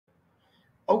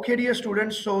Okay, dear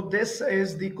students, so this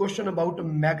is the question about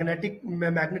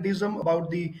magnetism,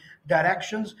 about the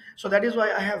directions. So that is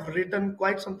why I have written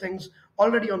quite some things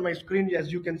already on my screen, as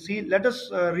you can see. Let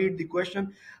us read the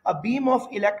question. A beam of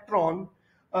electron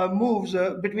moves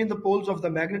between the poles of the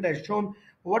magnet as shown.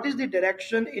 What is the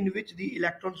direction in which the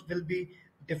electrons will be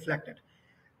deflected?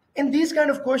 In these kind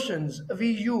of questions we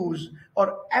use,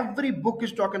 or every book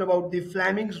is talking about the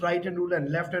Fleming's right hand rule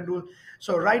and left hand rule.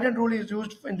 So right hand rule is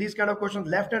used in these kind of questions,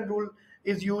 left hand rule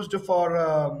is used for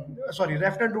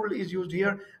left hand rule is used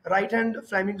here, right hand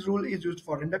Fleming's rule is used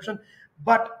for induction.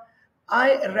 But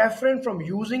I refrain from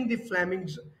using the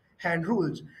Fleming's hand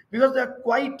rules because they're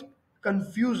quite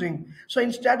confusing. So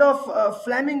instead of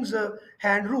Fleming's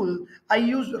hand rule, I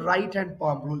use right hand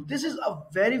palm rule. This is a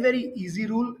very easy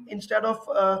rule instead of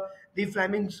the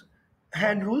Fleming's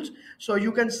hand rules. So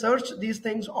you can search these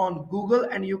things on Google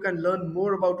and you can learn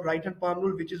more about right hand palm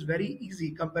rule, which is very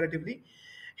easy comparatively.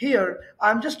 Here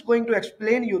I'm just going to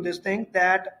explain you this thing,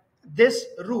 that this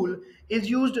rule is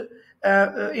used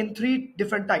in three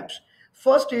different types.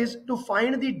 First is to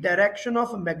find the direction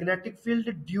of a magnetic field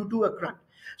due to a current.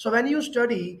 So when you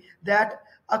study that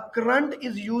a current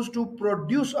is used to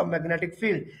produce a magnetic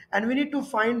field, and we need to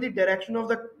find the direction of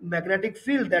the magnetic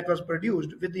field that was produced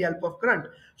with the help of current.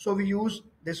 So we use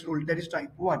this rule, that is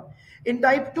type 1. In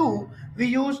type 2, we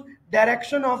use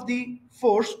direction of the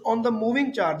force on the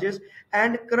moving charges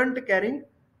and current carrying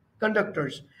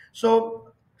conductors.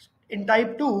 So in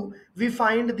type 2, we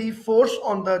find the force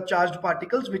on the charged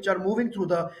particles which are moving through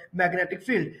the magnetic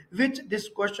field, which this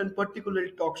question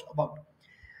particularly talks about.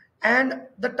 And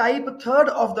the type third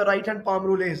of the right hand palm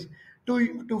rule is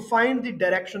to find the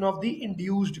direction of the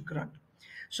induced current.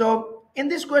 So in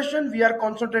this question, we are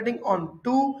concentrating on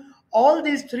two. All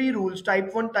these three rules,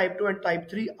 type 1, type 2, and type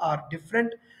 3 are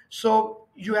different. So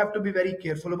you have to be very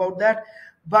careful about that.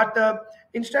 But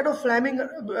instead of Fleming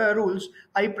rules,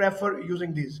 I prefer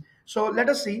using these. So let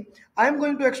us see. I'm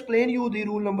going to explain you the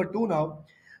rule number 2 now.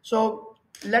 So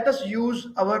let us use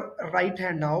our right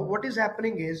hand now. What is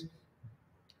happening is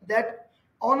that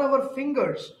on our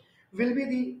fingers will be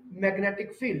the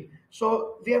magnetic field.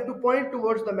 So we have to point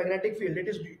towards the magnetic field. It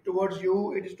is towards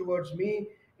you, it is towards me,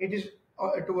 it is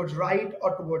towards right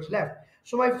or towards left.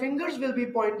 So my fingers will be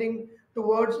pointing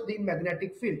towards the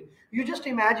magnetic field. You just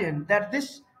imagine that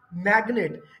this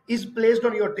magnet is placed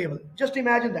on your table. Just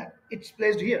imagine that it's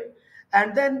placed here,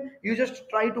 and then you just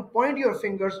try to point your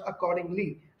fingers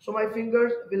accordingly. So my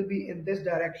fingers will be in this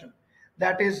direction,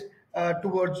 that is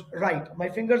towards right. My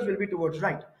fingers will be towards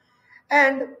right.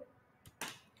 And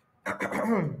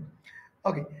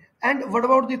okay, and what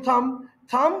about the thumb?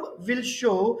 Thumb will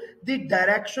show the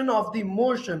direction of the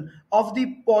motion of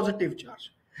the positive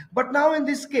charge. But now in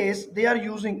this case they are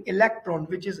using electron,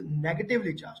 which is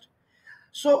negatively charged.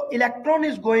 So electron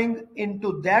is going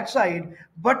into that side,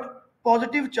 but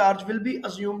positive charge will be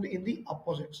assumed in the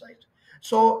opposite side.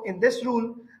 So in this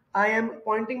rule, I am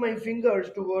pointing my fingers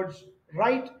towards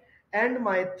right, and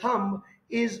my thumb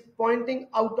is pointing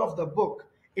out of the book.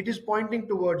 It is pointing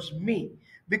towards me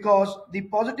because the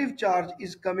positive charge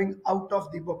is coming out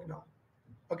of the book now.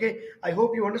 Okay, I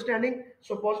hope you understanding.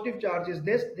 So positive charge is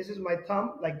this is my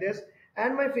thumb like this,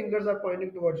 and my fingers are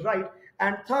pointing towards right,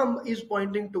 and thumb is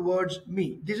pointing towards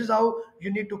me. This is how you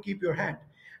need to keep your hand.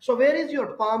 So where is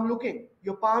your palm looking?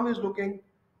 Your palm is looking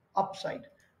upside,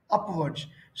 upwards.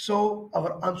 So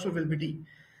our answer will be D.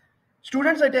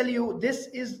 Students, I tell you, this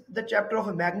is the chapter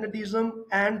of magnetism,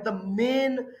 and the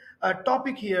main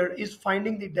topic here is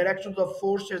finding the directions of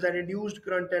forces and induced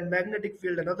current and magnetic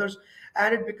field and others,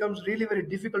 and it becomes really very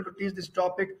difficult to teach this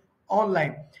topic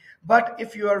online. But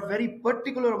if you are very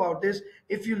particular about this,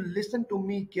 if you listen to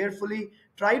me carefully,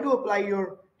 try to apply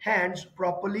your hands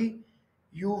properly,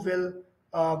 you will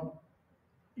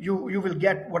you will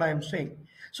get what I am saying.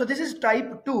 So this is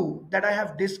type 2 that I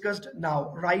have discussed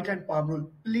now, right hand palm rule.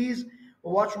 Please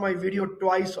watch my video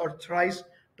twice or thrice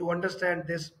to understand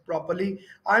this properly.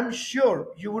 I'm sure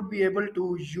you would be able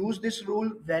to use this rule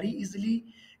very easily.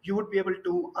 You would be able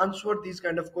to answer these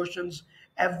kind of questions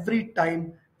every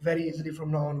time very easily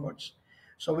from now onwards.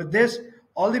 So with this,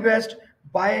 all the best.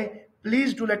 Bye.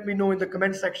 Please do let me know in the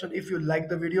comment section if you like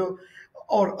the video,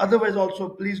 or otherwise also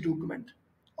please do comment.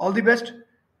 All the best.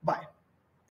 Bye.